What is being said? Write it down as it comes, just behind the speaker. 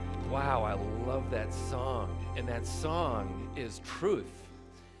Wow, I love that song. And that song is truth.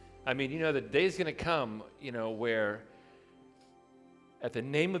 I mean, the day's going to come, where at the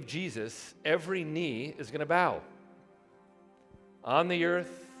name of Jesus, every knee is going to bow. On the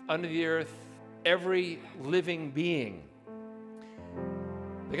earth, under the earth, every living being.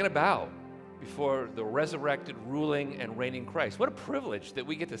 They're going to bow before the resurrected, ruling, and reigning Christ. What a privilege that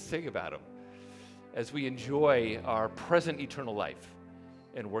we get to sing about him as we enjoy our present eternal life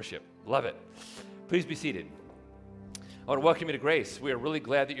and worship. Love it. Please be seated. I want to welcome you to Grace. We are really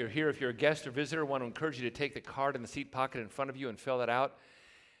glad that you're here. If you're a guest or visitor, I want to encourage you to take the card in the seat pocket in front of you and fill that out.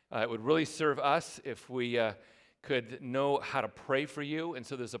 It would really serve us if we could know how to pray for you. And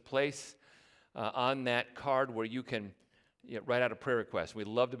so there's a place on that card where you can write out a prayer request. We'd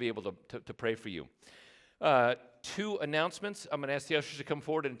love to be able to pray for you. Two announcements. I'm going to ask the ushers to come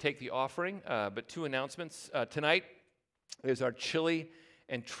forward and take the offering. But two announcements. Tonight is our chili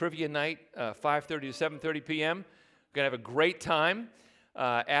and trivia night, 5:30 to 7:30 p.m. We're going to have a great time.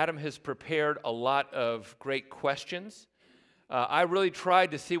 Adam has prepared a lot of great questions. I really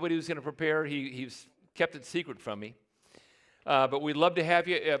tried to see what he was going to prepare. He's kept it secret from me. But we'd love to have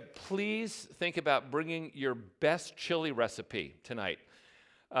you. Please think about bringing your best chili recipe tonight.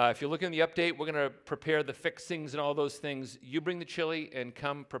 If you're looking at the update, we're going to prepare the fixings and all those things. You bring the chili and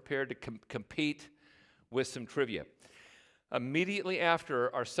come prepared to compete with some trivia. Immediately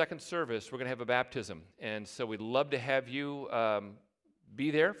after our second service, we're going to have a baptism. And so we'd love to have you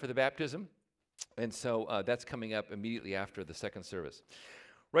be there for the baptism. And so that's coming up immediately after the second service.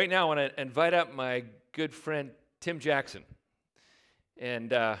 Right now, I want to invite up my good friend, Tim Jackson.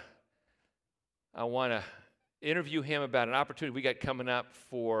 And I want to interview him about an opportunity we got coming up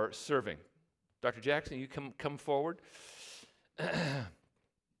for serving. Dr. Jackson, you come forward.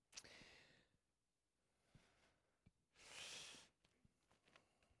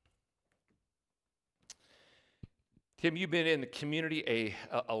 Tim, you've been in the community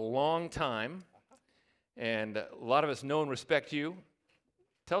a long time, and a lot of us know and respect you.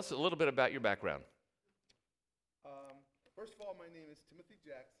 Tell us a little bit about your background. First of all, my name is Timothy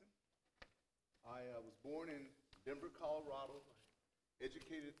Jackson. I was born in Denver, Colorado,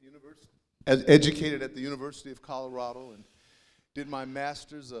 educated at the University of Colorado, and did my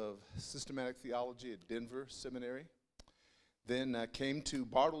master's of systematic theology at Denver Seminary. Then came to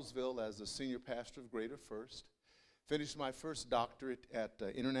Bartlesville as a senior pastor of Greater First. Finished my first doctorate at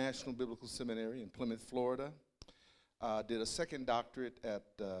International Biblical Seminary in Plymouth, Florida. Did a second doctorate at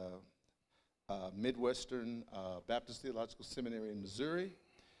Midwestern Baptist Theological Seminary in Missouri.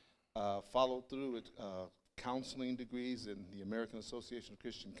 Followed through with counseling degrees in the American Association of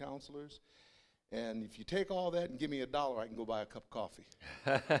Christian Counselors. And if you take all that and give me $1, I can go buy a cup of coffee.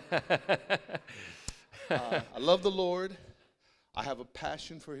 I love the Lord. I have a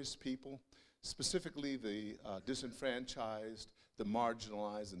passion for his people, specifically the disenfranchised, the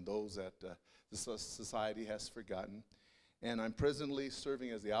marginalized, and those that the society has forgotten. And I'm presently serving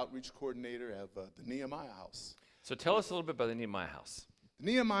as the outreach coordinator of the Nehemiah House. So tell us a little bit about the Nehemiah House. The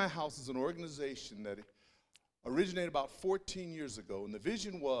Nehemiah House is an organization that originated about 14 years ago, and the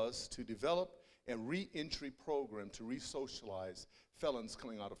vision was to develop a re-entry program to re-socialize felons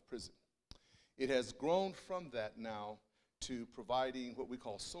coming out of prison. It has grown from that now to providing what we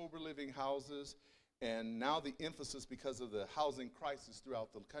call sober living houses, and now the emphasis, because of the housing crisis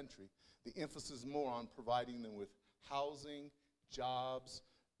throughout the country, the emphasis is more on providing them with housing, jobs,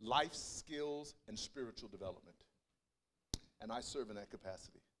 life skills, and spiritual development. And I serve in that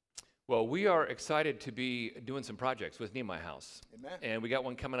capacity. Well, we are excited to be doing some projects with Nehemiah House. Amen. And we got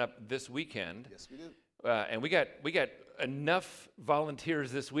one coming up this weekend. Yes, we do. And we got enough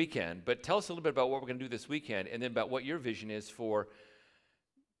volunteers this weekend, but tell us a little bit about what we're going to do this weekend, and then about what your vision is for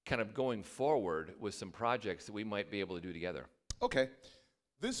kind of going forward with some projects that we might be able to do together. Okay.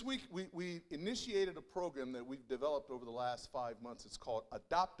 This week, we initiated a program that we've developed over the last 5 months. It's called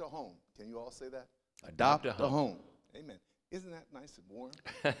Adopt a Home. Can you all say that? Adopt a home. Amen. Isn't that nice and warm?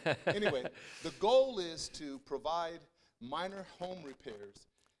 Anyway, the goal is to provide minor home repairs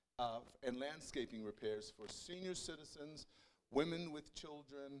and landscaping repairs for senior citizens, women with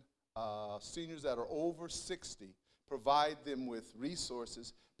children, seniors that are over 60, provide them with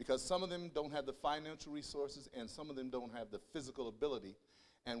resources, because some of them don't have the financial resources and some of them don't have the physical ability,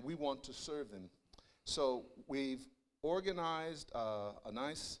 and we want to serve them. So we've organized a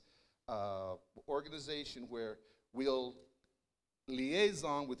nice organization where we'll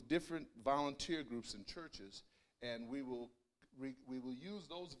liaison with different volunteer groups and churches, and we will use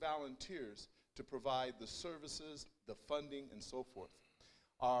those volunteers to provide the services, the funding, and so forth.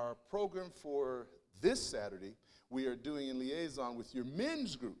 Our program for this Saturday, we are doing in liaison with your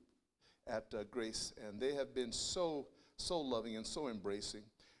men's group. at Grace, and they have been so loving and so embracing.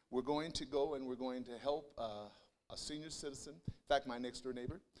 We're going to go and we're going to help a senior citizen, in fact, my next door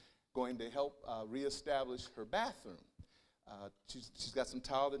neighbor, going to help reestablish her bathroom. She's got some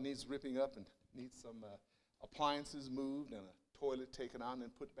tile that needs ripping up and needs some appliances moved and a toilet taken out and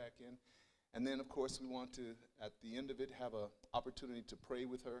then put back in. And then, of course, we want to, at the end of it, have an opportunity to pray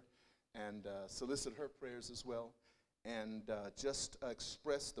with her and solicit her prayers as well, and just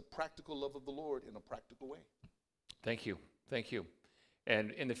express the practical love of the Lord in a practical way. Thank you. Thank you.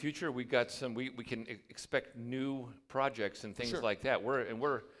 And in the future, we can expect new projects and things like that.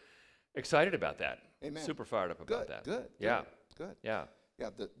 We're excited about that. Amen. Super fired up about that. Good. Yeah. Good. Yeah.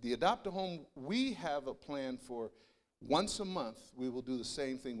 Yeah. The Adopt-A-Home, we have a plan for once a month. We will do the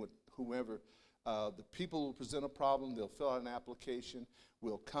same thing with whoever. The people will present a problem. They'll fill out an application.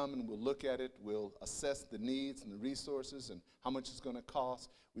 We'll come and we'll look at it. We'll assess the needs and the resources and how much it's going to cost.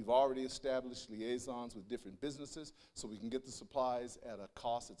 We've already established liaisons with different businesses so we can get the supplies at a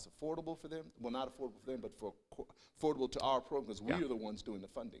cost that's affordable for them. Well, not affordable for them, but affordable to our program, because we are the ones doing the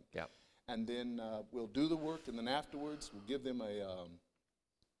funding. Yeah. And then we'll do the work, and then afterwards we'll give them a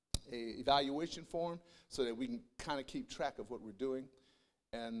evaluation form so that we can kind of keep track of what we're doing.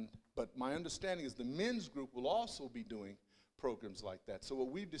 But my understanding is the men's group will also be doing programs like that. So what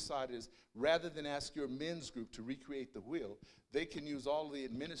we've decided is, rather than ask your men's group to recreate the wheel, they can use all the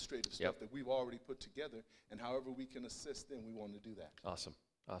administrative stuff that we've already put together, and however we can assist them, we want to do that.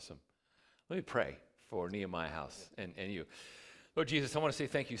 Awesome. Let me pray for Nehemiah House and you. Lord Jesus, I want to say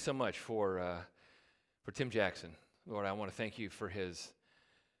thank you so much for Tim Jackson. Lord, I want to thank you for his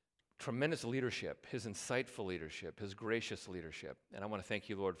tremendous leadership, his insightful leadership, his gracious leadership. And I want to thank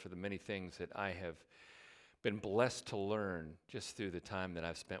you, Lord, for the many things that I have been blessed to learn just through the time that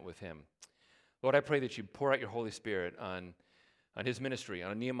I've spent with him. Lord, I pray that you pour out your Holy Spirit on his ministry,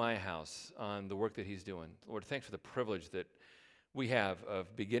 on Nehemiah House, on the work that he's doing. Lord, thanks for the privilege that we have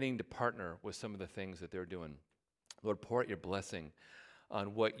of beginning to partner with some of the things that they're doing. Lord, pour out your blessing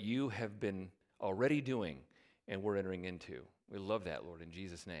on what you have been already doing and we're entering into. We love that, Lord, in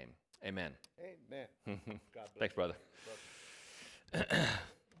Jesus' name. Amen. Amen. God bless. Thanks, brother.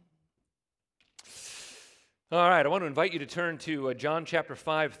 All right, I want to invite you to turn to John chapter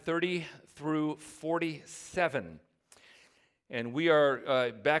 5, 30 through 47. And we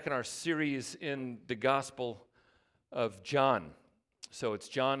are back in our series in the Gospel of John. So it's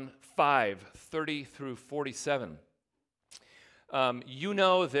John 5, 30 through 47. You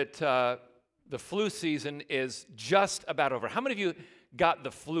know that the flu season is just about over. How many of you got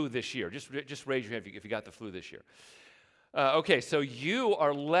the flu this year? Just raise your hand if you got the flu this year. Okay, so you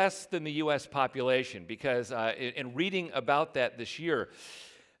are less than the U.S. population, because in reading about that this year,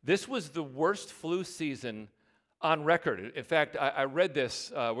 this was the worst flu season on record. In fact, I read this.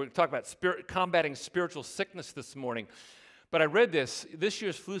 We're going to talk about combating spiritual sickness this morning. But I read this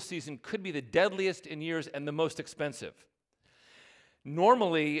year's flu season could be the deadliest in years and the most expensive.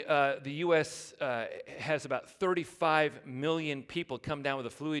 Normally, the U.S. Has about 35 million people come down with the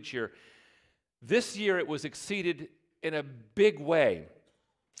flu each year. This year, it was exceeded in a big way.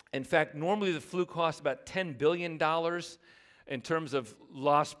 In fact, normally the flu costs about $10 billion in terms of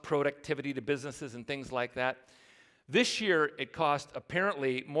lost productivity to businesses and things like that. This year, it cost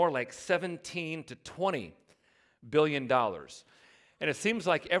apparently more like $17 to $20 billion. And it seems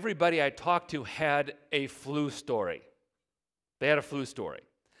like everybody I talked to had a flu story. They had a flu story.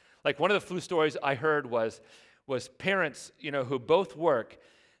 Like, one of the flu stories I heard was parents, who both work,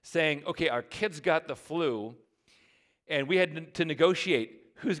 saying, okay, our kids got the flu, and we had to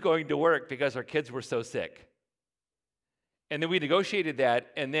negotiate who's going to work because our kids were so sick. And then we negotiated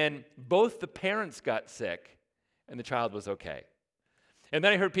that, and then both the parents got sick, and the child was okay. And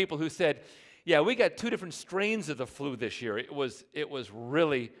then I heard people who said, yeah, we got 2 different strains of the flu this year. It was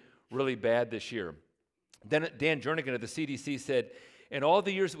really, really bad this year. Then Dan Jernigan of the CDC said, in all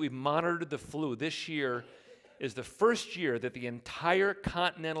the years that we've monitored the flu, this year is the first year that the entire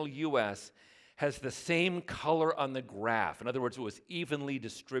continental U.S. has the same color on the graph. In other words, it was evenly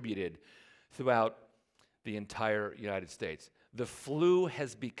distributed throughout the entire United States. The flu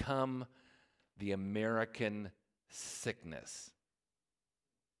has become the American sickness.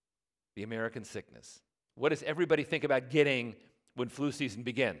 The American sickness. What does everybody think about getting when flu season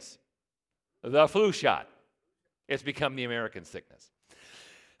begins? The flu shot. It's become the American sickness.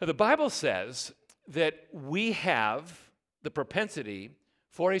 Now, the Bible says that we have the propensity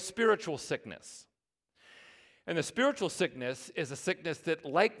for a spiritual sickness. And the spiritual sickness is a sickness that,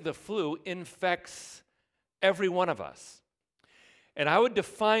 like the flu, infects every one of us. And I would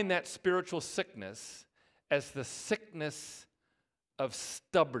define that spiritual sickness as the sickness of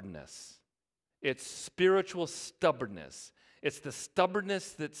stubbornness. It's spiritual stubbornness. It's the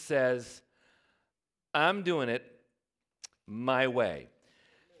stubbornness that says, I'm doing it my way.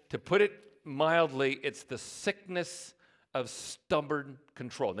 To put it mildly, it's the sickness of stubborn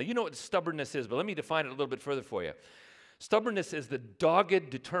control. Now, you know what stubbornness is, but let me define it a little bit further for you. Stubbornness is the dogged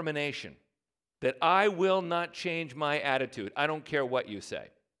determination that I will not change my attitude. I don't care what you say.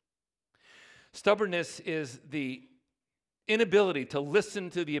 Stubbornness is the inability to listen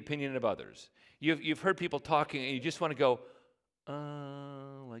to the opinion of others. You've heard people talking and you just want to go,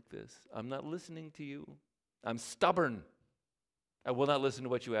 like this. I'm not listening to you. I'm stubborn. I will not listen to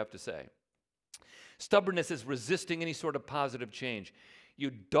what you have to say. Stubbornness is resisting any sort of positive change.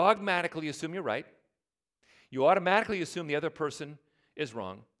 You dogmatically assume you're right. You automatically assume the other person is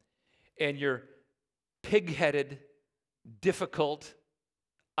wrong. And you're pig-headed, difficult,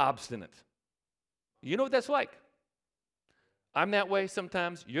 obstinate. You know what that's like. I'm that way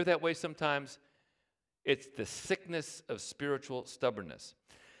sometimes. You're that way sometimes. It's the sickness of spiritual stubbornness.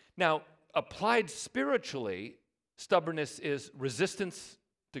 Now, applied spiritually, stubbornness is resistance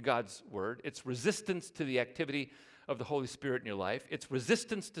to God's word. It's resistance to the activity of the Holy Spirit in your life. It's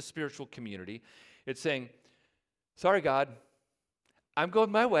resistance to spiritual community. It's saying, sorry, God, I'm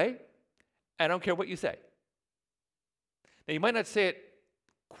going my way. I don't care what you say. Now, you might not say it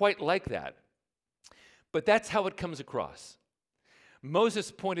quite like that, but that's how it comes across.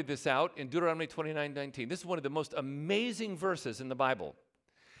 Moses pointed this out in Deuteronomy 29:19. This is one of the most amazing verses in the Bible.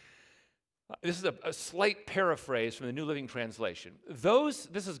 This is a slight paraphrase from the New Living Translation.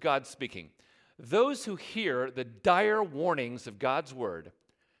 This is God speaking. Those who hear the dire warnings of God's word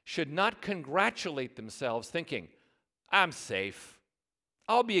should not congratulate themselves thinking, I'm safe.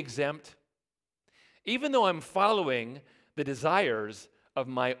 I'll be exempt. Even though I'm following the desires of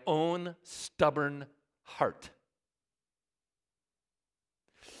my own stubborn heart.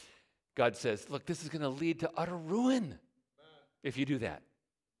 God says, look, this is going to lead to utter ruin if you do that.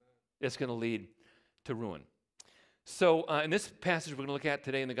 It's going to lead to ruin. So in this passage we're going to look at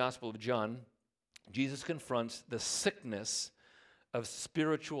today in the Gospel of John, Jesus confronts the sickness of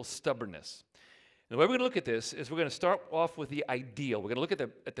spiritual stubbornness. And the way we're going to look at this is we're going to start off with the ideal. We're going to look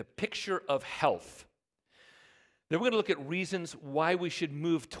at the picture of health. Then we're going to look at reasons why we should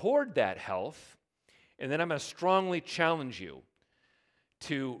move toward that health. And then I'm going to strongly challenge you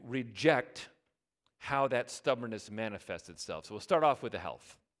to reject how that stubbornness manifests itself. So we'll start off with the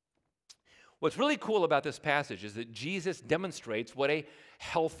health. What's really cool about this passage is that Jesus demonstrates what a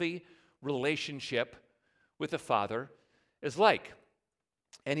healthy relationship with the Father is like.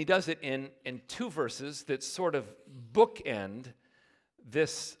 And he does it in two verses that sort of bookend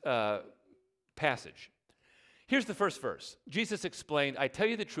this passage. Here's the first verse. Jesus explained, I tell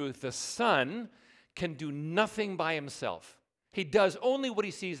you the truth, the Son can do nothing by himself. He does only what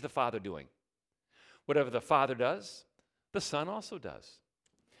he sees the Father doing. Whatever the Father does, the Son also does.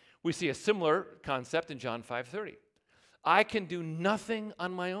 We see a similar concept in John 5:30. I can do nothing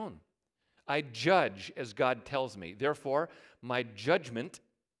on my own. I judge as God tells me. Therefore, my judgment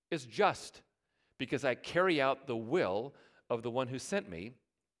is just because I carry out the will of the one who sent me,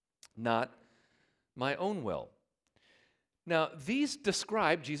 not my own will. Now, these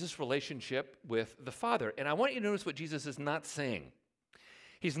describe Jesus' relationship with the Father. And I want you to notice what Jesus is not saying.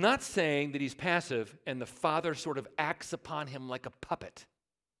 He's not saying that he's passive and the Father sort of acts upon him like a puppet.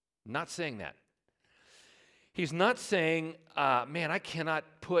 Not saying that. He's not saying, man, I cannot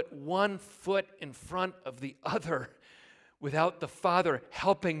put one foot in front of the other without the Father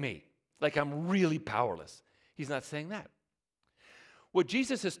helping me, like I'm really powerless. He's not saying that. What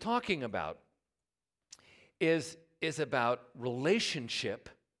Jesus is talking about is about relationship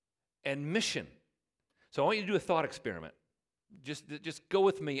and mission. So I want you to do a thought experiment. Just go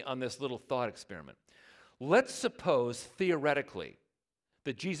with me on this little thought experiment. Let's suppose, theoretically,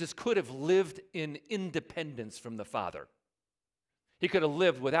 that Jesus could have lived in independence from the Father. He could have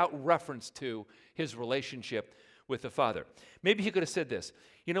lived without reference to his relationship with the Father. Maybe he could have said this,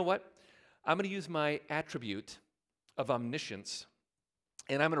 you know what? I'm going to use my attribute of omniscience,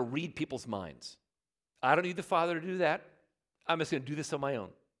 and I'm going to read people's minds. I don't need the Father to do that. I'm just going to do this on my own.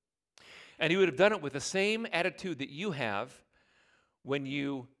 And he would have done it with the same attitude that you have when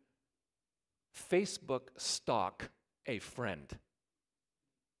you Facebook stalk a friend.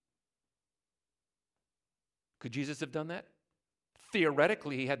 Could Jesus have done that?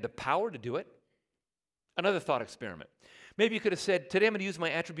 Theoretically, he had the power to do it. Another thought experiment. Maybe you could have said, today I'm going to use my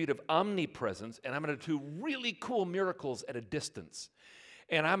attribute of omnipresence, and I'm going to do really cool miracles at a distance.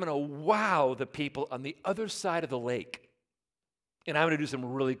 And I'm going to wow the people on the other side of the lake. And I'm going to do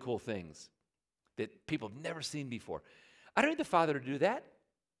some really cool things that people have never seen before. I don't need the Father to do that.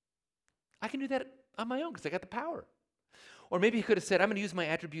 I can do that on my own because I got the power. Or maybe he could have said, I'm going to use my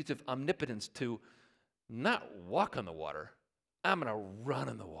attributes of omnipotence to not walk on the water. I'm going to run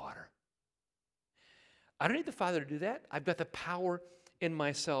on the water. I don't need the Father to do that. I've got the power in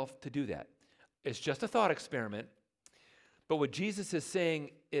myself to do that. It's just a thought experiment. But what Jesus is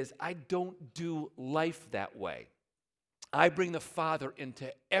saying is, I don't do life that way. I bring the Father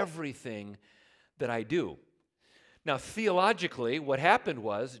into everything that I do. Now, theologically, what happened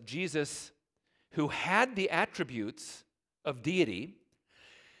was Jesus, who had the attributes of deity,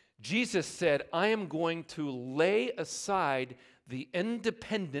 Jesus said, I am going to lay aside the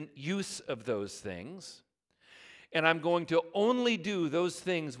independent use of those things, and I'm going to only do those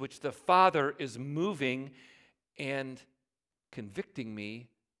things which the Father is moving and convicting me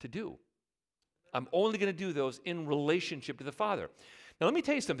to do. I'm only going to do those in relationship to the Father. Now, let me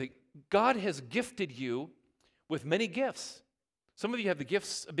tell you something. God has gifted you with many gifts. Some of you have the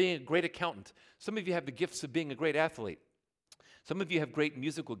gifts of being a great accountant. Some of you have the gifts of being a great athlete. Some of you have great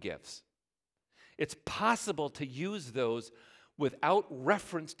musical gifts. It's possible to use those without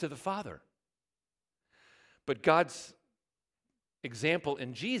reference to the Father. But God's example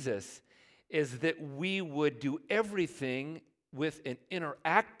in Jesus is that we would do everything with an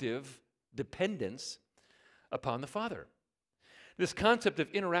interactive dependence upon the Father. This concept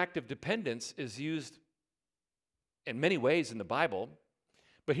of interactive dependence is used in many ways in the Bible,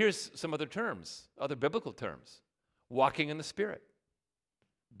 but here's some other terms, other biblical terms. Walking in the Spirit,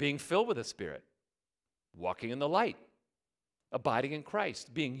 being filled with the Spirit, walking in the light, abiding in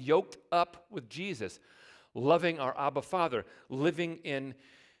Christ, being yoked up with Jesus, loving our Abba Father, living in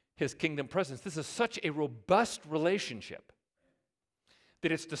His kingdom presence. This is such a robust relationship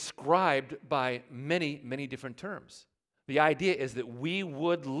that it's described by many, many different terms. The idea is that we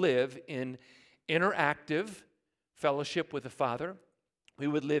would live in interactive fellowship with the Father. We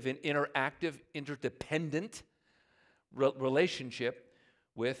would live in interactive, interdependent relationship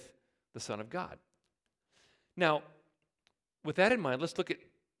with the Son of God. Now, with that in mind, let's look at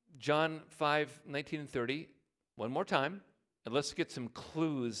John 5:19 and 30 one more time, and let's get some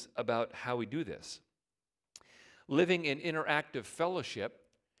clues about how we do this. Living in interactive fellowship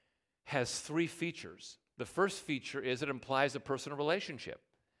has three features. The first feature is it implies a personal relationship.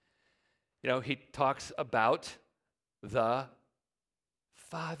 You know, he talks about the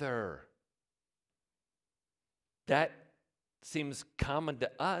Father. That seems common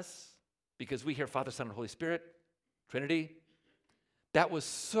to us because we hear Father, Son, and Holy Spirit, Trinity. That was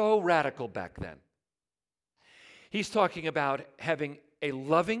so radical back then. He's talking about having a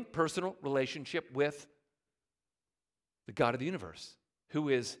loving personal relationship with the God of the universe, who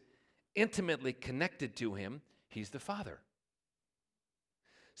is intimately connected to him. He's the Father.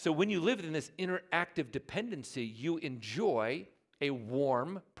 So when you live in this interactive dependency, you enjoy a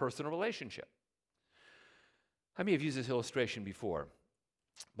warm personal relationship. I may have used this illustration before,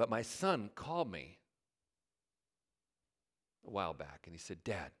 but my son called me a while back, and he said,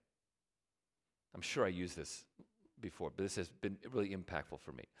 Dad, I'm sure I used this before, but this has been really impactful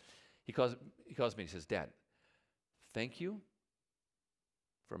for me. He calls me and he says, Dad, thank you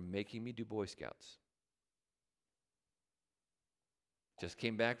for making me do Boy Scouts. Just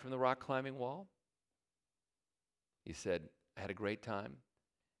came back from the rock climbing wall. He said, I had a great time.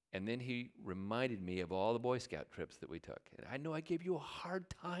 And then he reminded me of all the Boy Scout trips that we took. And I know I gave you a hard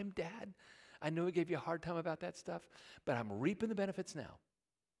time, Dad. I know I gave you a hard time about that stuff, but I'm reaping the benefits now.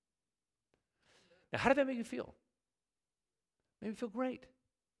 Now, how did that make you feel? Made me feel great.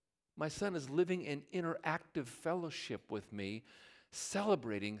 My son is living in interactive fellowship with me,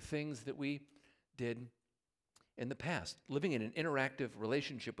 celebrating things that we did in the past. Living in an interactive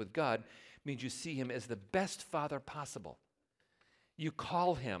relationship with God means you see him as the best father possible. You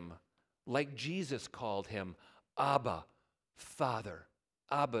call him like Jesus called him, Abba, Father.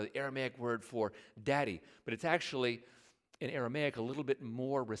 Abba, the Aramaic word for daddy, but it's actually in Aramaic a little bit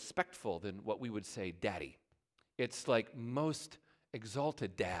more respectful than what we would say daddy. It's like most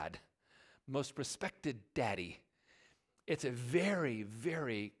exalted dad, most respected daddy. It's a very,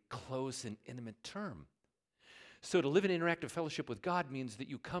 very close and intimate term. So to live in interactive fellowship with God means that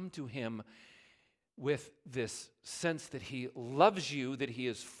you come to him with this sense that he loves you, that he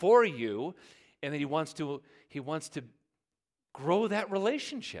is for you, and that he wants to grow that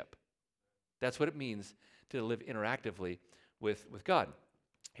relationship. That's what it means to live interactively with God.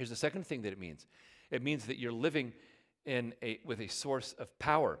 Here's the second thing that it means. It means that you're living with a source of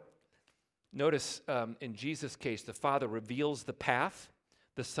power. Notice in Jesus' case, the Father reveals the path.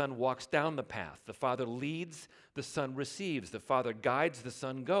 The Son walks down the path. The Father leads, the Son receives. The Father guides, the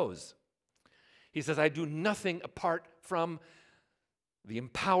Son goes. He says, I do nothing apart from the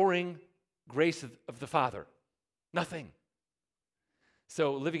empowering grace of the Father. Nothing.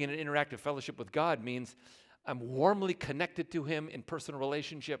 So living in an interactive fellowship with God means I'm warmly connected to him in personal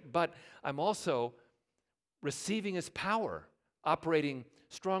relationship, but I'm also receiving his power, operating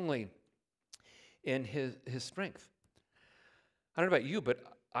strongly in his strength. I don't know about you, but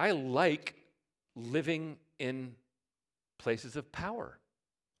I like living in places of power.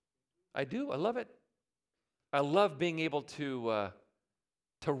 I do. I love it. I love being able to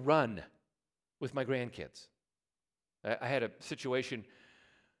run with my grandkids. I had a situation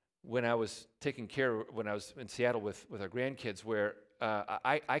when I was when I was in Seattle with our grandkids, where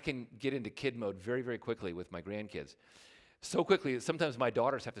I can get into kid mode very, very quickly with my grandkids. So quickly that sometimes my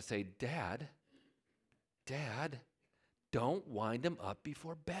daughters have to say, Dad, don't wind them up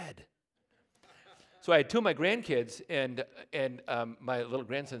before bed. So I had two of my grandkids, and my little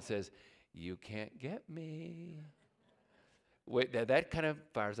grandson says, you can't get me. Wait, that kind of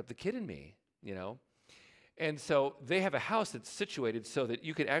fires up the kid in me, you know. And so they have a house that's situated so that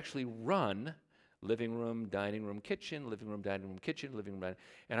you could actually run living room, dining room, kitchen, living room, dining room, kitchen, living room, dining,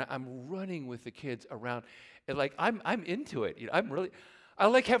 and I'm running with the kids around. And like I'm into it. You know, I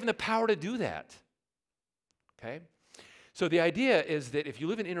like having the power to do that. Okay? So the idea is that if you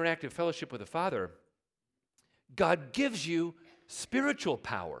live in interactive fellowship with the Father, God gives you spiritual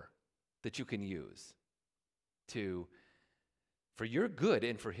power that you can use for your good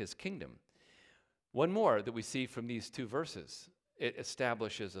and for his kingdom. One more that we see from these two verses, it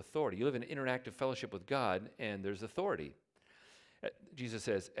establishes authority. You live in interactive fellowship with God, and there's authority. Jesus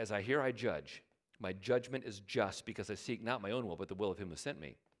says, as I hear, I judge. My judgment is just because I seek not my own will, but the will of him who sent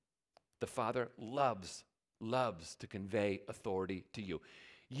me. The Father loves to convey authority to you.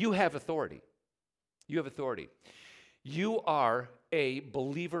 You have authority. You have authority. You are a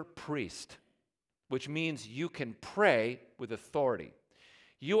believer priest, which means you can pray with authority.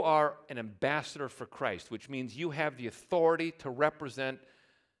 You are an ambassador for Christ, which means you have the authority to represent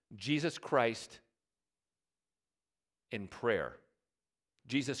Jesus Christ in prayer,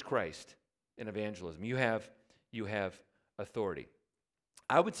 Jesus Christ in evangelism. You have authority.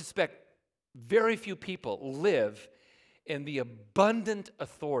 I would suspect very few people live in the abundant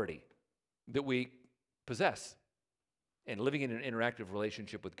authority that we possess. And living in an interactive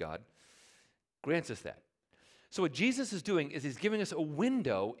relationship with God grants us that. So what Jesus is doing is he's giving us a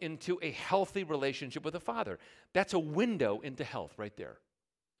window into a healthy relationship with the Father. That's a window into health right there.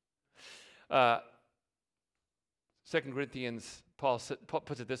 2 Corinthians, Paul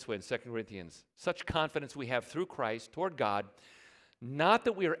puts it this way in 2 Corinthians, such confidence we have through Christ toward God, not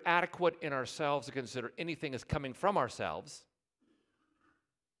that we are adequate in ourselves to consider anything as coming from ourselves,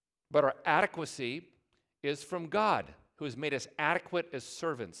 but our adequacy is from God, who has made us adequate as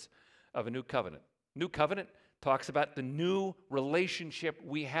servants of a new covenant. New covenant talks about the new relationship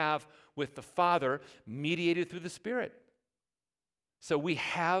we have with the Father mediated through the Spirit. So we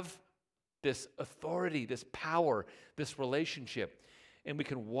have this authority, this power, this relationship, and we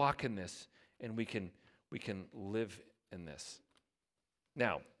can walk in this, and we can live in this.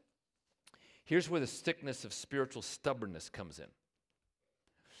 Now, here's where the sickness of spiritual stubbornness comes in.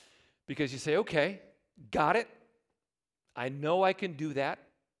 Because you say, okay, got it. I know I can do that.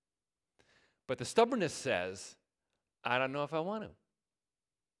 But the stubbornness says, I don't know if I want to.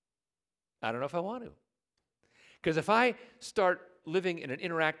 I don't know if I want to. Because if I start living in an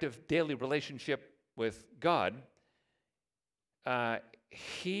interactive daily relationship with God,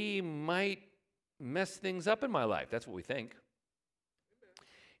 he might mess things up in my life. That's what we think.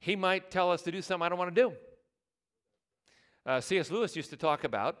 He might tell us to do something I don't want to do. C.S. Lewis used to talk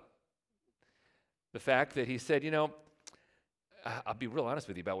about the fact that he said, you know, I'll be real honest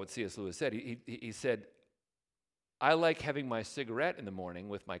with you about what C.S. Lewis said. He said, I like having my cigarette in the morning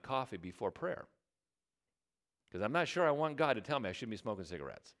with my coffee before prayer. Because I'm not sure I want God to tell me I shouldn't be smoking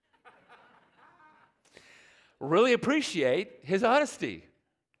cigarettes. Really appreciate his honesty.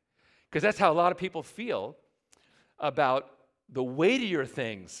 Because that's how a lot of people feel about the weightier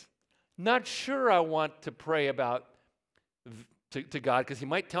things. Not sure I want to pray about to God because he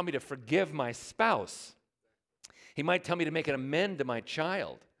might tell me to forgive my spouse. He might tell me to make an amend to my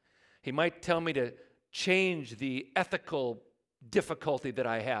child. He might tell me to change the ethical difficulty that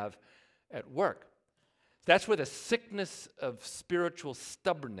I have at work. That's where the sickness of spiritual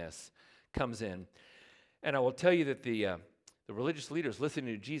stubbornness comes in. And I will tell you that the religious leaders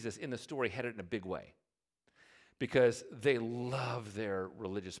listening to Jesus in the story had it in a big way. Because they love their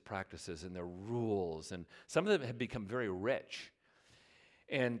religious practices and their rules. And some of them have become very rich.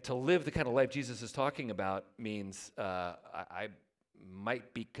 And to live the kind of life Jesus is talking about means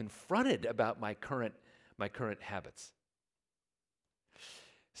might be confronted about my current habits.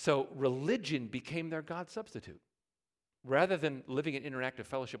 So religion became their God substitute. Rather than living in interactive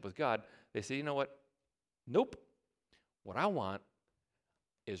fellowship with God, they say, you know what? Nope. What I want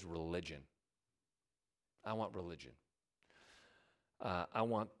is religion. I want religion. I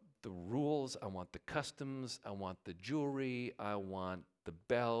want the rules. I want the customs. I want the jewelry. I want the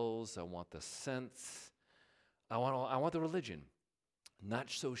bells. I want the scents. I want the religion. Not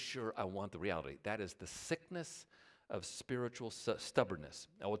so sure I want the reality. That is the sickness of spiritual stubbornness.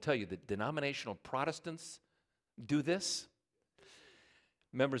 I will tell you that denominational Protestants do this.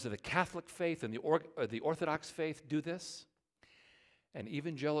 Members of the Catholic faith and the Orthodox faith do this. And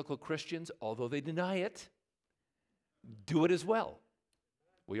evangelical Christians, although they deny it, do it as well.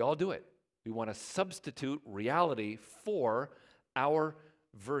 We all do it. We want to substitute reality for our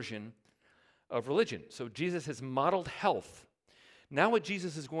version of religion. So Jesus has modeled health. Now what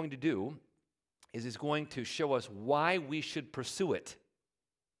Jesus is going to do is he's going to show us why we should pursue it.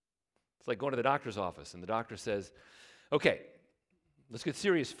 It's like going to the doctor's office, and the doctor says, okay, let's get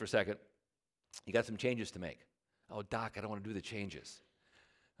serious for a second. You got some changes to make. Oh, doc, I don't want to do the changes.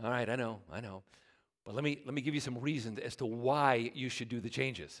 All right, I know. But let me give you some reasons as to why you should do the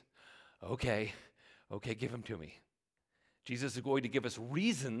changes. Okay, give them to me. Jesus is going to give us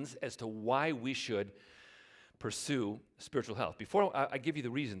reasons as to why we should pursue spiritual health. Before I give you the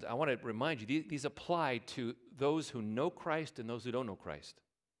reasons, I want to remind you, these apply to those who know Christ and those who don't know Christ.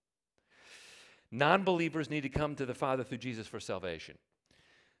 Non-believers need to come to the Father through Jesus for salvation.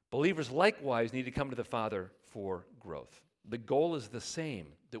 Believers likewise need to come to the Father for growth. The goal is the same,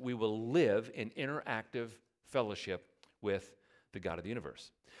 that we will live in interactive fellowship with the God of the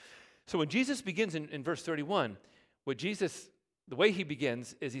universe. So when Jesus begins in verse 31, the way he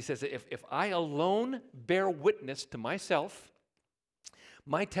begins is he says, if I alone bear witness to myself,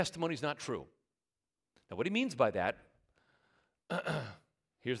 my testimony is not true. Now what he means by that,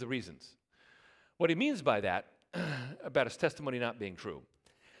 here's the reasons. What he means by that, about his testimony not being true,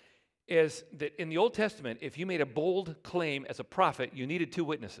 is that in the Old Testament, if you made a bold claim as a prophet, you needed two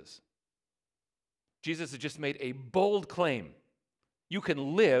witnesses. Jesus has just made a bold claim. You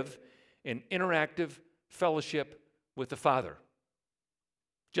can live in interactive fellowship with the Father,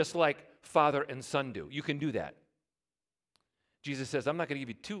 just like Father and Son do. You can do that. Jesus says, I'm not going to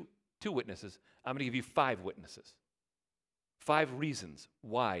give you two witnesses. I'm going to give you 5 witnesses. 5 reasons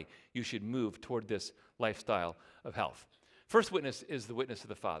why you should move toward this lifestyle of health. First witness is the witness of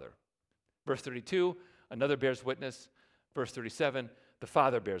the Father. Verse 32, another bears witness. Verse 37, the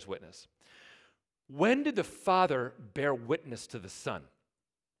Father bears witness. When did the Father bear witness to the Son?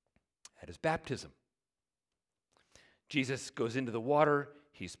 At his baptism. Jesus goes into the water,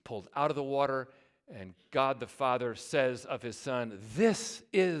 he's pulled out of the water, and God the Father says of his Son, "This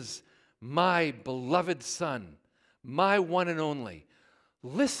is my beloved Son, my one and only.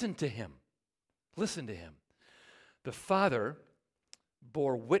 Listen to him." Listen to him. The Father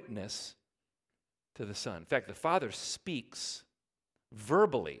bore witness to the Son. In fact, the Father speaks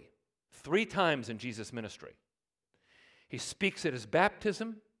verbally 3 times in Jesus' ministry. He speaks at his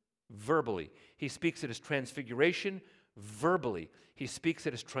baptism, verbally. He speaks at his transfiguration, verbally. He speaks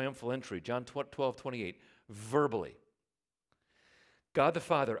at his triumphal entry, John 12:28, verbally. God the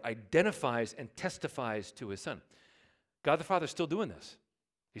Father identifies and testifies to his Son. God the Father is still doing this.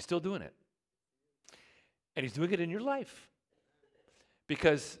 He's still doing it. And he's doing it in your life.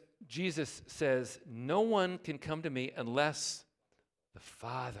 Because Jesus says, no one can come to me unless the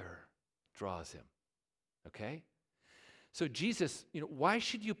Father draws him. Okay? So Jesus, why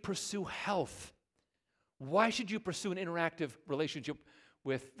should you pursue health? Why should you pursue an interactive relationship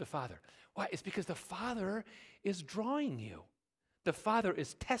with the Father? Why? It's because the Father is drawing you. The Father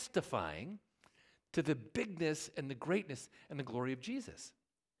is testifying to the bigness and the greatness and the glory of Jesus.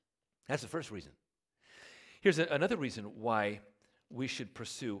 That's the first reason. Here's another reason why we should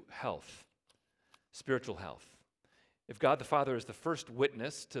pursue health, spiritual health. If God the Father is the first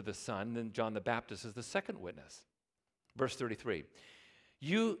witness to the Son, then John the Baptist is the second witness. Verse 33,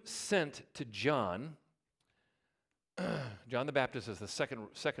 you sent to John, John the Baptist is the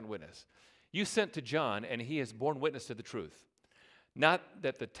second witness. You sent to John, and he has borne witness to the truth. Not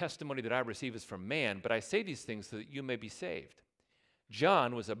that the testimony that I receive is from man, but I say these things so that you may be saved.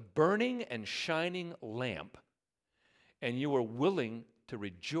 John was a burning and shining lamp, and you were willing to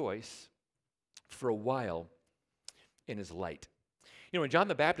rejoice for a while in his light. When John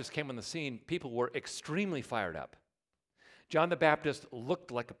the Baptist came on the scene, people were extremely fired up. John the Baptist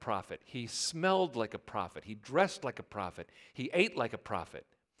looked like a prophet. He smelled like a prophet. He dressed like a prophet. He ate like a prophet.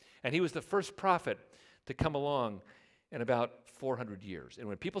 And he was the first prophet to come along in about 400 years. And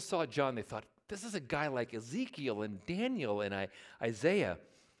when people saw John, they thought, this is a guy like Ezekiel and Daniel and Isaiah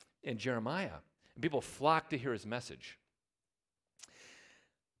and Jeremiah. And people flocked to hear his message.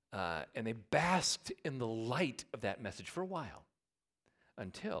 And they basked in the light of that message for a while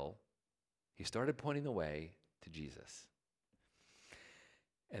until he started pointing the way to Jesus.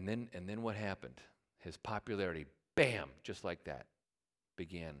 And then what happened? His popularity, bam, just like that,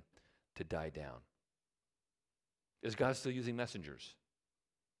 began to die down. Is God still using messengers?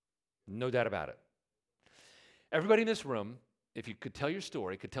 No doubt about it. Everybody in this room, if you could tell your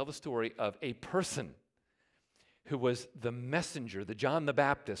story, could tell the story of a person who was the messenger, the John the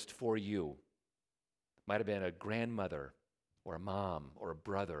Baptist for you. Might have been a grandmother or a mom or a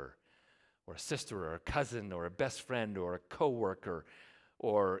brother or a sister or a cousin or a best friend or a coworker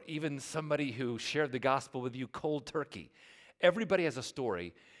or even somebody who shared the gospel with you cold turkey. Everybody has a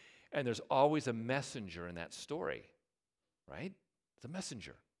story, and there's always a messenger in that story, right? It's a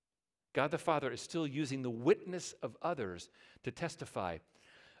messenger. God the Father is still using the witness of others to testify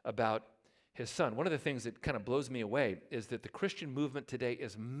about his Son. One of the things that kind of blows me away is that the Christian movement today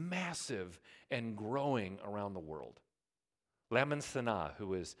is massive and growing around the world. Laman Sannah,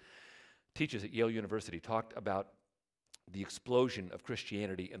 who teaches at Yale University, talked about the explosion of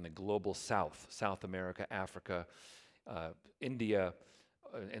Christianity in the global South, South America, Africa, India,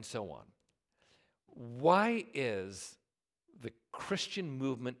 and so on. Why is the Christian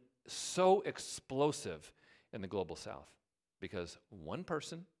movement so explosive in the global South? Because one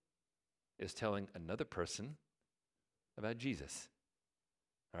person is telling another person about Jesus.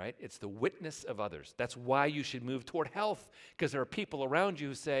 All right? It's the witness of others. That's why you should move toward health, because there are people around you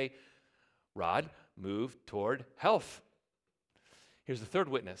who say, Rod, move toward health. Here's the third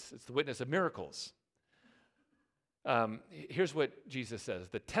witness. It's the witness of miracles. Here's what Jesus says.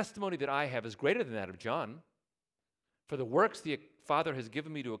 The testimony that I have is greater than that of John. For the works the Father has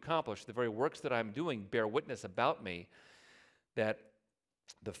given me to accomplish, the very works that I'm doing bear witness about me that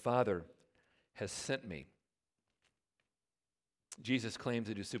the Father has sent me. Jesus claims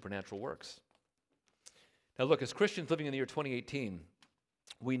to do supernatural works. Now look, as Christians living in the year 2018,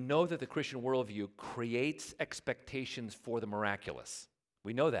 we know that the Christian worldview creates expectations for the miraculous.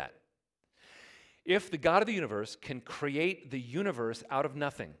 We know that. If the God of the universe can create the universe out of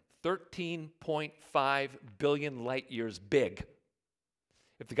nothing, 13.5 billion light years big,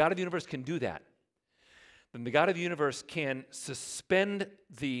 if the God of the universe can do that, then the God of the universe can suspend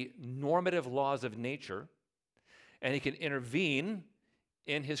the normative laws of nature and he can intervene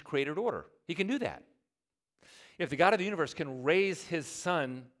in his created order. He can do that. If the God of the universe can raise his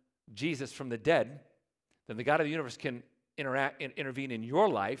Son, Jesus, from the dead, then the God of the universe can intervene in your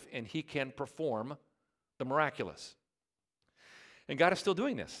life, and he can perform the miraculous. And God is still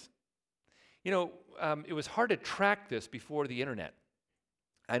doing this. You know, it was hard to track this before the internet.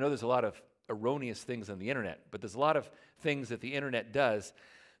 I know there's a lot of erroneous things on the internet, but there's a lot of things that the internet does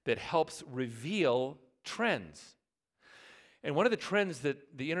that helps reveal trends. And one of the trends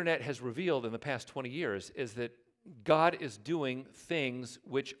that the internet has revealed in the past 20 years is that God is doing things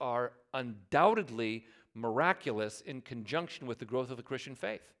which are undoubtedly miraculous in conjunction with the growth of the Christian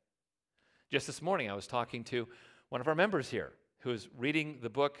faith. Just this morning, I was talking to one of our members here who is reading the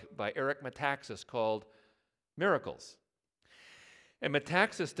book by Eric Metaxas called Miracles. And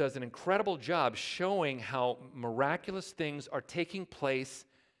Metaxas does an incredible job showing how miraculous things are taking place,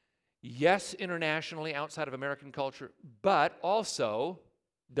 yes, internationally outside of American culture, but also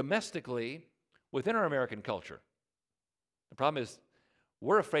domestically within our American culture. The problem is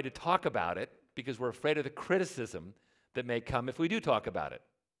we're afraid to talk about it because we're afraid of the criticism that may come if we do talk about it.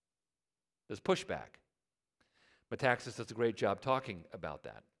 There's pushback. Metaxas does a great job talking about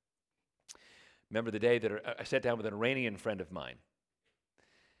that. Remember the day that I sat down with an Iranian friend of mine,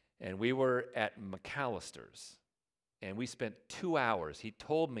 and we were at McAllister's, and we spent 2 hours. He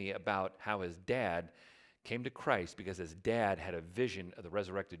told me about how his dad came to Christ because his dad had a vision of the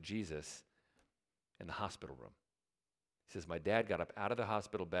resurrected Jesus in the hospital room. He says, my dad got up out of the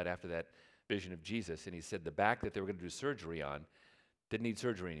hospital bed after that vision of Jesus, and he said the back that they were going to do surgery on didn't need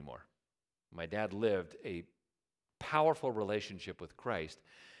surgery anymore. My dad lived a powerful relationship with Christ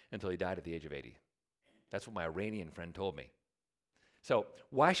until he died at the age of 80. That's what my Iranian friend told me. So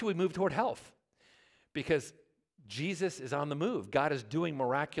why should we move toward health? Because Jesus is on the move. God is doing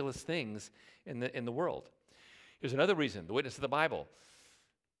miraculous things in the world. Here's another reason, the witness of the Bible.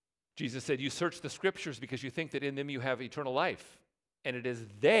 Jesus said, you search the scriptures because you think that in them you have eternal life. And it is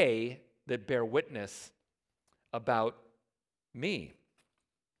they that bear witness about me.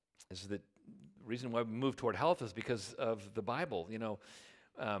 This is the reason why we move toward health is because of the Bible. You know,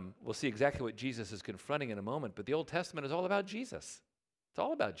 We'll see exactly what Jesus is confronting in a moment, but the Old Testament is all about Jesus. It's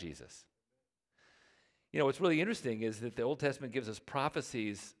all about Jesus. You know, what's really interesting is that the Old Testament gives us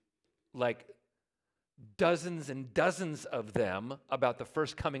prophecies, like dozens and dozens of them, about the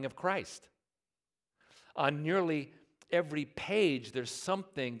first coming of Christ. On nearly every page, there's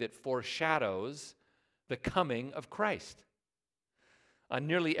something that foreshadows the coming of Christ. On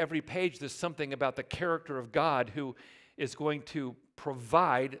nearly every page, there's something about the character of God who is going to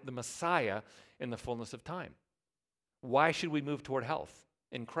provide the Messiah in the fullness of time. Why should we move toward health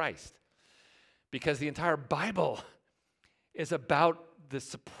in Christ? Because the entire Bible is about the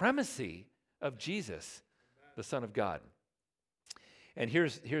supremacy of Jesus, the Son of God. And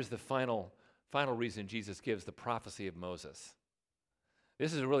here's the final reason Jesus gives the prophecy of Moses.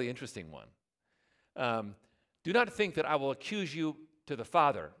 This is a really interesting one. Do not think that I will accuse you to the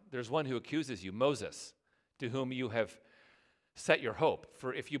Father. There's one who accuses you, Moses, to whom you have set your hope.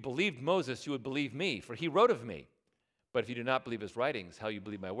 For if you believed Moses, you would believe me, for he wrote of me. But if you do not believe his writings, how you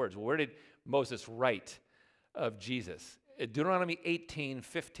believe my words? Well, where did Moses write of Jesus? In Deuteronomy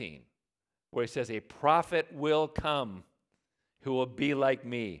 18:15, where he says, a prophet will come who will be like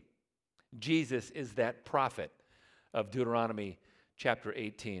me. Jesus is that prophet of Deuteronomy chapter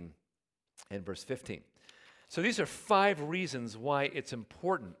 18 and verse 15. So these are 5 reasons why it's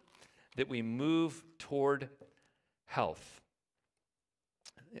important that we move toward health.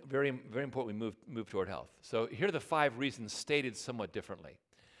 Very, very important we move toward health. So here are the 5 reasons stated somewhat differently.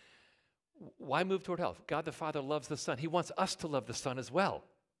 Why move toward health? God the Father loves the Son. He wants us to love the Son as well.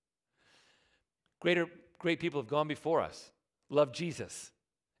 Great people have gone before us, love Jesus,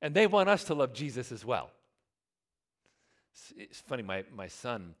 and they want us to love Jesus as well. It's funny, my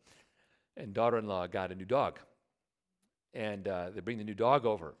son and daughter-in-law got a new dog, and they bring the new dog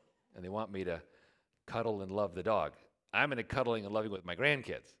over, and they want me to cuddle and love the dog. I'm into cuddling and loving with my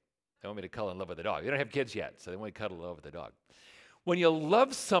grandkids. They want me to cuddle and love with the dog. They don't have kids yet, so they want to cuddle and love with the dog. When you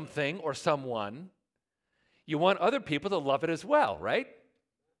love something or someone, you want other people to love it as well, right?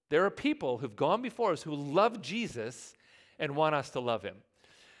 There are people who've gone before us who love Jesus and want us to love him.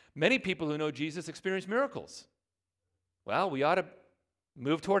 Many people who know Jesus experience miracles. Well, we ought to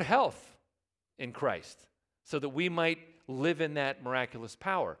move toward health in Christ so that we might live in that miraculous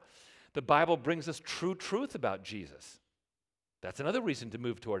power. The Bible brings us true truth about Jesus. That's another reason to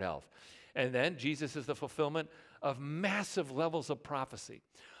move toward health. And then Jesus is the fulfillment of massive levels of prophecy.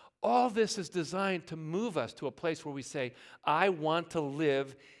 All this is designed to move us to a place where we say, I want to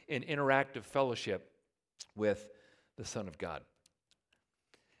live in interactive fellowship with the Son of God.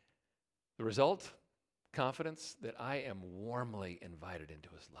 The result? Confidence that I am warmly invited into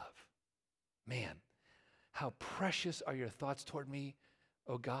his love. Man, how precious are your thoughts toward me,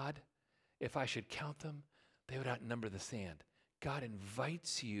 O God. If I should count them, they would outnumber the sand. God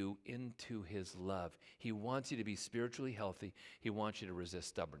invites you into his love. He wants you to be spiritually healthy. He wants you to resist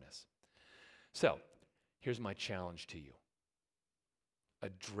stubbornness. So, here's my challenge to you.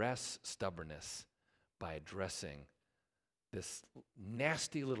 Address stubbornness by addressing this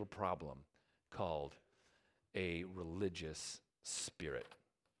nasty little problem called a religious spirit.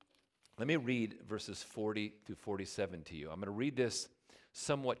 Let me read verses 40 through 47 to you. I'm going to read this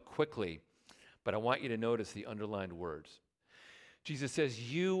somewhat quickly, but I want you to notice the underlined words. Jesus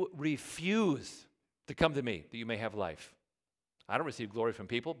says, you refuse to come to me that you may have life. I don't receive glory from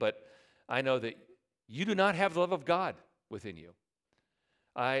people, but I know that you do not have the love of God within you.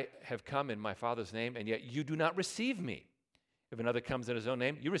 I have come in my Father's name, and yet you do not receive me. If another comes in his own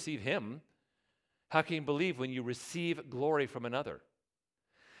name, you receive him. How can you believe when you receive glory from another?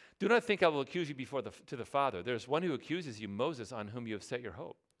 Do not think I will accuse you to the Father. There's one who accuses you, Moses, on whom you have set your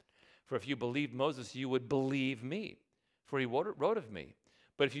hope. For if you believed Moses, you would believe me, for he wrote of me.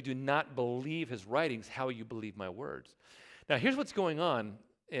 But if you do not believe his writings, how will you believe my words? Now, here's what's going on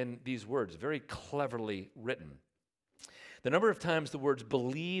in these words, very cleverly written. The number of times the words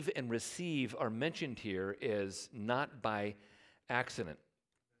believe and receive are mentioned here is not by accident.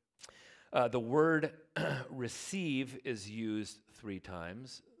 The word receive is used 3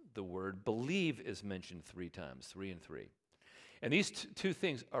 times. The word believe is mentioned 3 times, 3 and 3. And these two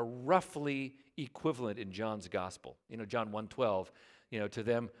things are roughly equivalent in John's gospel. You know, John 1:12, to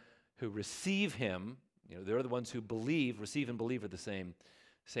them who receive him, they're the ones who believe, receive and believe are the same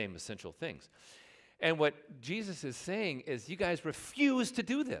essential things. And what Jesus is saying is, you guys refuse to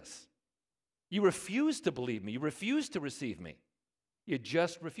do this. You refuse to believe me. You refuse to receive me. You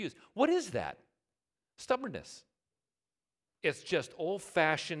just refuse. What is that? Stubbornness. It's just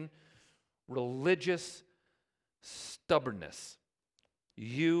old-fashioned religious stubbornness.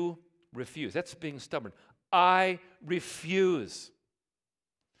 You refuse. That's being stubborn. I refuse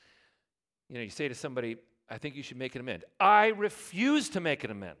You say to somebody, I think you should make an amend. I refuse to make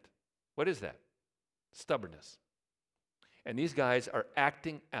an amend. What is that? Stubbornness. And these guys are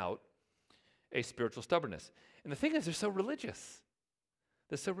acting out a spiritual stubbornness. And the thing is, they're so religious.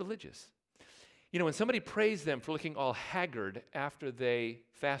 They're so religious. When somebody praised them for looking all haggard after they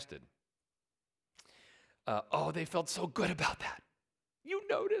fasted, they felt so good about that. You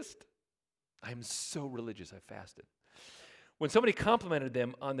noticed. I'm so religious, I fasted. When somebody complimented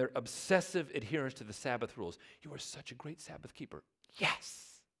them on their obsessive adherence to the Sabbath rules, you are such a great Sabbath keeper.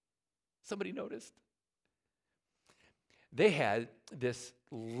 Yes. Somebody noticed. They had this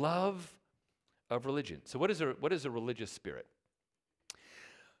love of religion. So what is a religious spirit?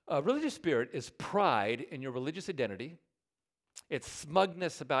 A religious spirit is pride in your religious identity. It's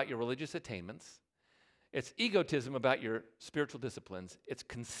smugness about your religious attainments. It's egotism about your spiritual disciplines. It's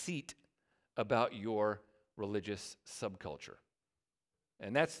conceit about your religious subculture.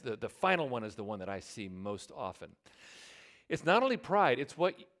 And that's the final one is the one that I see most often. It's not only pride, it's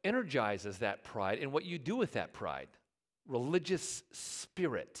what energizes that pride and what you do with that pride. Religious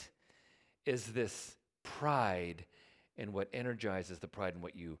spirit is this pride and what energizes the pride and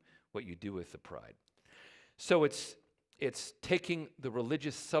what you do with the pride. So it's taking the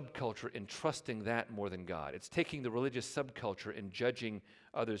religious subculture and trusting that more than God. It's taking the religious subculture and judging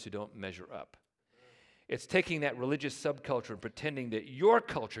others who don't measure up. It's taking that religious subculture and pretending that your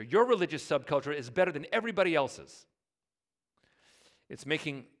culture, your religious subculture, is better than everybody else's. It's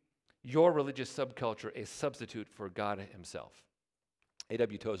making your religious subculture a substitute for God himself.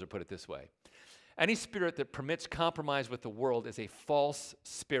 A.W. Tozer put it this way: any spirit that permits compromise with the world is a false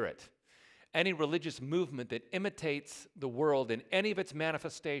spirit. Any religious movement that imitates the world in any of its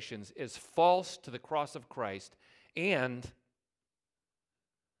manifestations is false to the cross of Christ and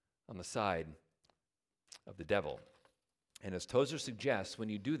on the side of the devil. And as Tozer suggests, when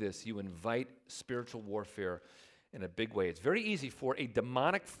you do this, you invite spiritual warfare in a big way. It's very easy for a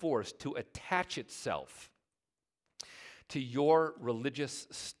demonic force to attach itself to your religious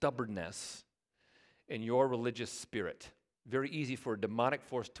stubbornness and your religious spirit. Very easy for a demonic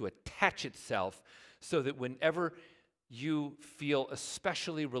force to attach itself so that whenever you feel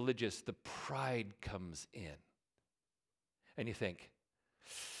especially religious, the pride comes in. And you think,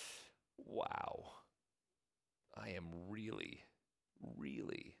 wow, I am really,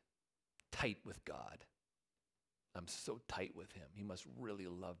 really tight with God. I'm so tight with him. He must really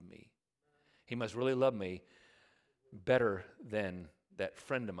love me. He must really love me better than that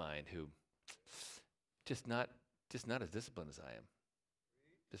friend of mine who just not as disciplined as I am.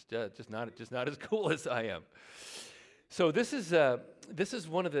 Just not as cool as I am. So this is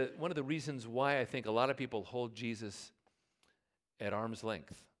one of the reasons why I think a lot of people hold Jesus at arm's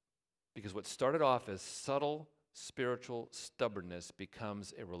length, because what started off as subtle spiritual stubbornness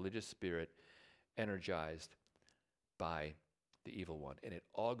becomes a religious spirit energized by the evil one. And it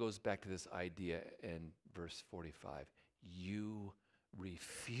all goes back to this idea in verse 45. You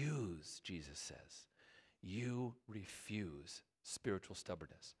refuse, Jesus says. You refuse spiritual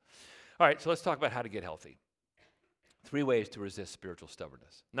stubbornness. All right, so let's talk about how to get healthy. 3 ways to resist spiritual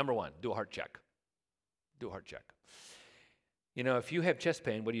stubbornness. Number 1, do a heart check. Do a heart check. If you have chest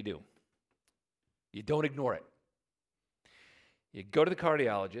pain, what do? You don't ignore it. You go to the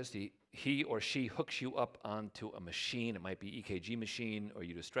cardiologist. He or she hooks you up onto a machine. It might be EKG machine, or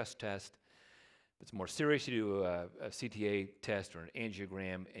you do a stress test. If it's more serious, you do a CTA test or an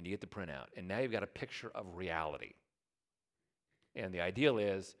angiogram, and you get the printout. And now you've got a picture of reality. And the ideal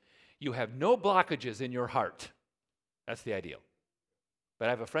is you have no blockages in your heart. That's the ideal. But I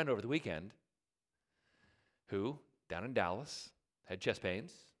have a friend over the weekend who, down in Dallas, had chest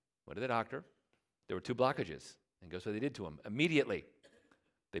pains, went to the doctor. There were 2 blockages. And guess what they did to him? Immediately,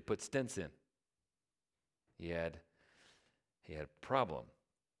 they put stents in. He had a problem.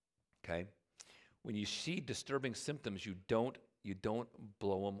 Okay? When you see disturbing symptoms, you don't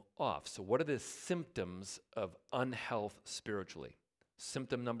blow them off. So what are the symptoms of unhealth spiritually?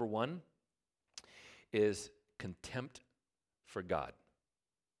 Symptom number 1 is contempt for God.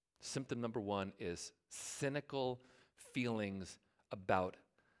 Symptom number 1 is cynical feelings about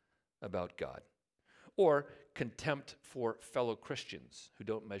God. Or contempt for fellow Christians who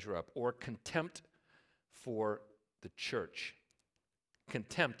don't measure up. Or contempt for the church.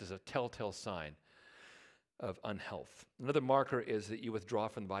 Contempt is a telltale sign of unhealth. Another marker is that you withdraw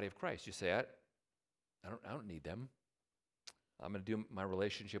from the body of Christ. You say, I don't need them. I'm going to do my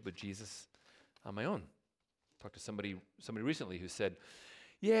relationship with Jesus on my own. Talked to somebody recently who said,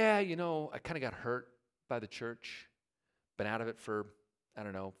 yeah, I kind of got hurt by the church. Been out of it for,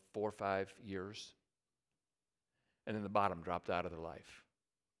 4 or 5 years. And then the bottom dropped out of their life.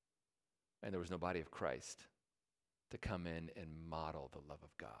 and there was no body of Christ to come in and model the love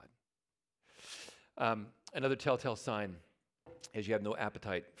of God. Another telltale sign is you have no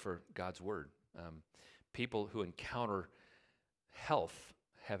appetite for God's word. People who encounter health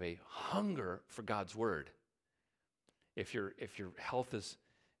have a hunger for God's word. If your health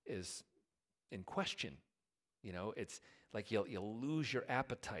is in question, it's like you'll lose your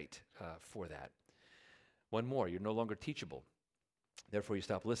appetite for that. One more, you're no longer teachable. Therefore, you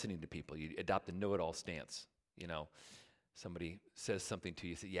stop listening to people. You adopt a know-it-all stance. Somebody says something to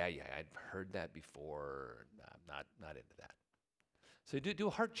you, you say, yeah, I've heard that before. I'm not into that. So do a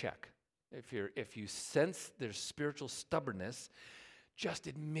heart check. If you sense there's spiritual stubbornness, just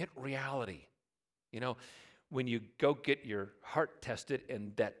admit reality. When you go get your heart tested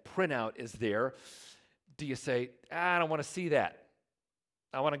and that printout is there, do you say, I don't want to see that.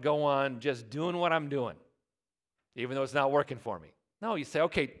 I want to go on just doing what I'm doing, even though it's not working for me? No, you say,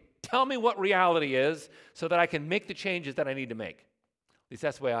 okay, tell me what reality is so that I can make the changes that I need to make. At least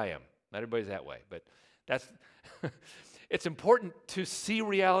that's the way I am. Not everybody's that way, but that's it's important to see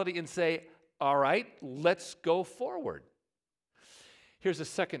reality and say, all right, let's go forward. Here's a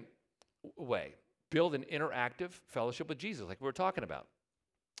second way. Build an interactive fellowship with Jesus, like we were talking about.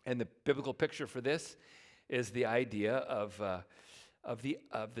 And the biblical picture for this is the idea of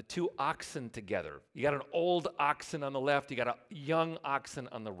the two oxen together. You got an old oxen on the left, you got a young oxen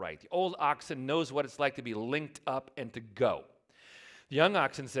on the right. The old oxen knows what it's like to be linked up and to go. The young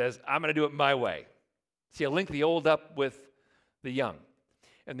oxen says, I'm going to do it my way. So you link the old up with the young.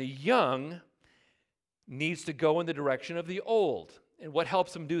 And the young needs to go in the direction of the old. And what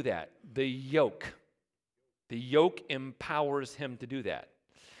helps him do that? The yoke. The yoke empowers him to do that.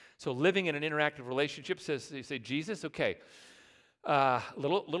 So living in an interactive relationship says, you say, Jesus, okay,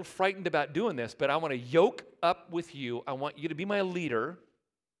 little frightened about doing this, but I want to yoke up with you. I want you to be my leader,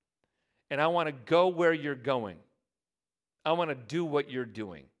 and I want to go where you're going. I want to do what you're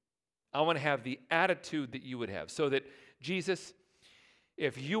doing. I want to have the attitude that you would have. So that, Jesus,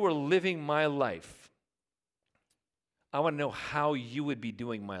 if you were living my life, I want to know how you would be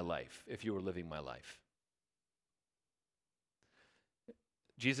doing my life if you were living my life.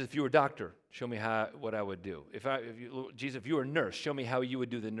 Jesus, if you were a doctor, show me what I would do. Jesus, if you were a nurse, show me how you would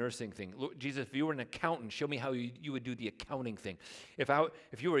do the nursing thing. Jesus, if you were an accountant, show me how you would do the accounting thing.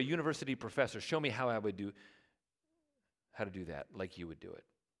 If you were a university professor, show me how to do that like you would do it.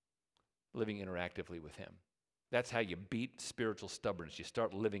 Living interactively with him. That's how you beat spiritual stubbornness. You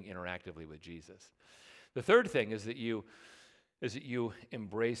start living interactively with Jesus. The third thing is that you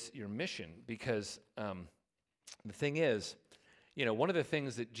embrace your mission, because the thing is, one of the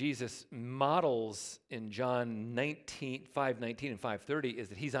things that Jesus models in John 5:19 and 5:30 is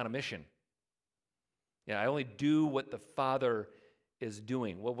that he's on a mission. I only do what the Father is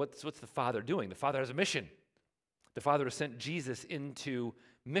doing. Well, what's the Father doing? The Father has a mission. The Father has sent Jesus into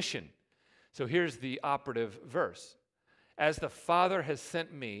mission. So here's the operative verse. As the Father has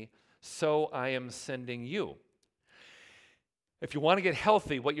sent me, so I am sending you. If you want to get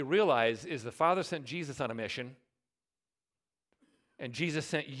healthy, what you realize is the Father sent Jesus on a mission, and Jesus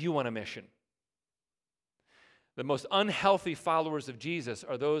sent you on a mission. The most unhealthy followers of Jesus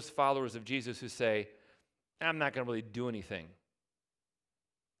are those followers of Jesus who say, I'm not going to really do anything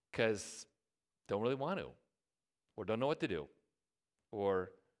because don't really want to, or don't know what to do,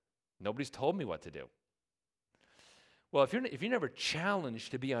 or nobody's told me what to do. Well, if you're never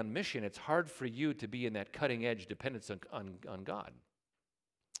challenged to be on mission, it's hard for you to be in that cutting edge dependence on God.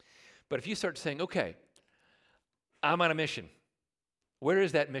 But if you start saying, okay, I'm on a mission. Where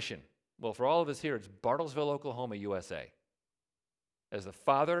is that mission? Well, for all of us here, it's Bartlesville, Oklahoma, USA. As the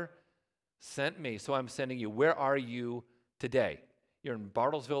Father sent me, so I'm sending you. Where are you today? You're in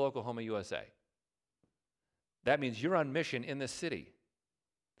Bartlesville, Oklahoma, USA. That means you're on mission in this city.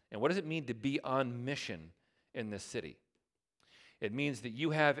 And what does it mean to be on mission in this city? It means that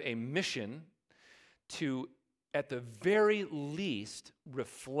you have a mission to, at the very least,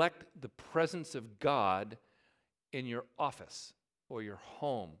 reflect the presence of God in your office, or your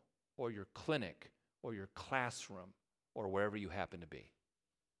home, or your clinic, or your classroom, or wherever you happen to be.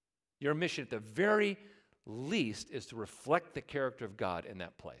 Your mission, at the very least, is to reflect the character of God in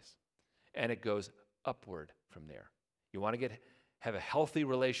that place. And it goes upward from there. You want to have a healthy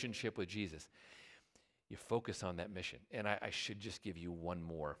relationship with Jesus. You focus on that mission. And I should just give you one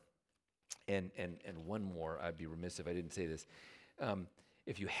more. And one more, I'd be remiss if I didn't say this.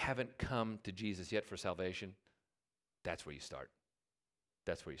 If you haven't come to Jesus yet for salvation, that's where you start.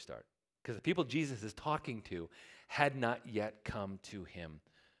 That's where you start. Because the people Jesus is talking to had not yet come to him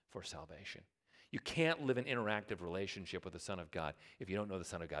for salvation. You can't live an interactive relationship with the Son of God if you don't know the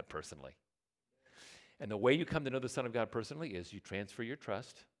Son of God personally. And the way you come to know the Son of God personally is you transfer your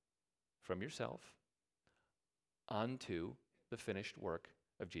trust from yourself onto the finished work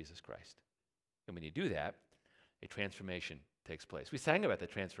of Jesus Christ. And when you do that, a transformation takes place. We sang about the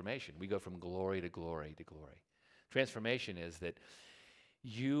transformation. We go from glory to glory to glory. Transformation is that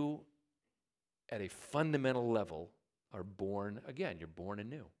you, at a fundamental level, are born again. You're born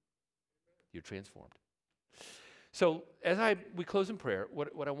anew. You're transformed. So as we close in prayer,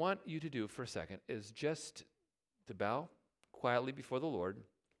 what I want you to do for a second is just to bow quietly before the Lord.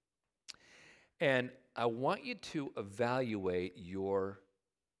 And I want you to evaluate your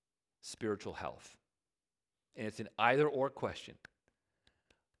spiritual health. And it's an either-or question.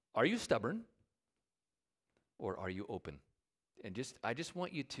 Are you stubborn or are you open? And I just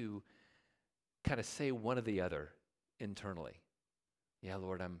want you to kind of say one or the other internally. Yeah,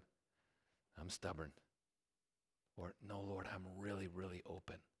 Lord, I'm stubborn. Or, no, Lord, I'm really, really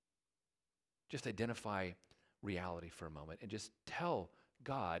open. Just identify reality for a moment and just tell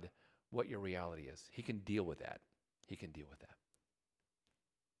God what your reality is. He can deal with that. He can deal with that.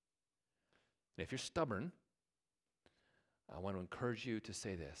 And if you're stubborn, I want to encourage you to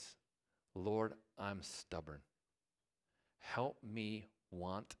say this: Lord, I'm stubborn. Help me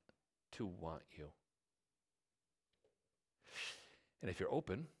want to want you. And if you're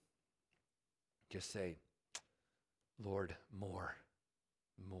open, just say, Lord, more,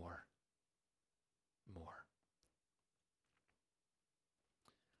 more, more.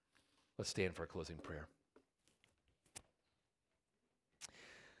 Let's stand for a closing prayer.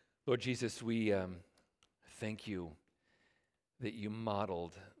 Lord Jesus, we thank you that you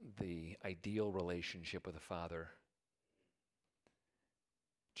modeled the ideal relationship with the Father.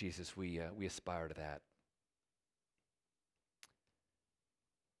 Jesus, we aspire to that.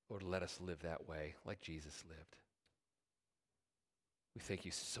 Lord, let us live that way, like Jesus lived. We thank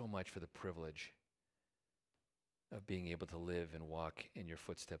you so much for the privilege of being able to live and walk in your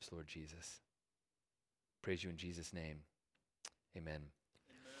footsteps, Lord Jesus. Praise you in Jesus' name. Amen.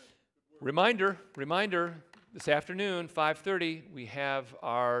 Reminder, this afternoon, 5:30, we have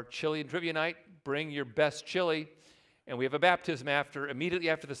our chili and trivia night. Bring your best chili. And we have a baptism immediately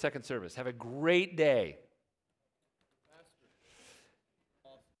after the second service. Have a great day.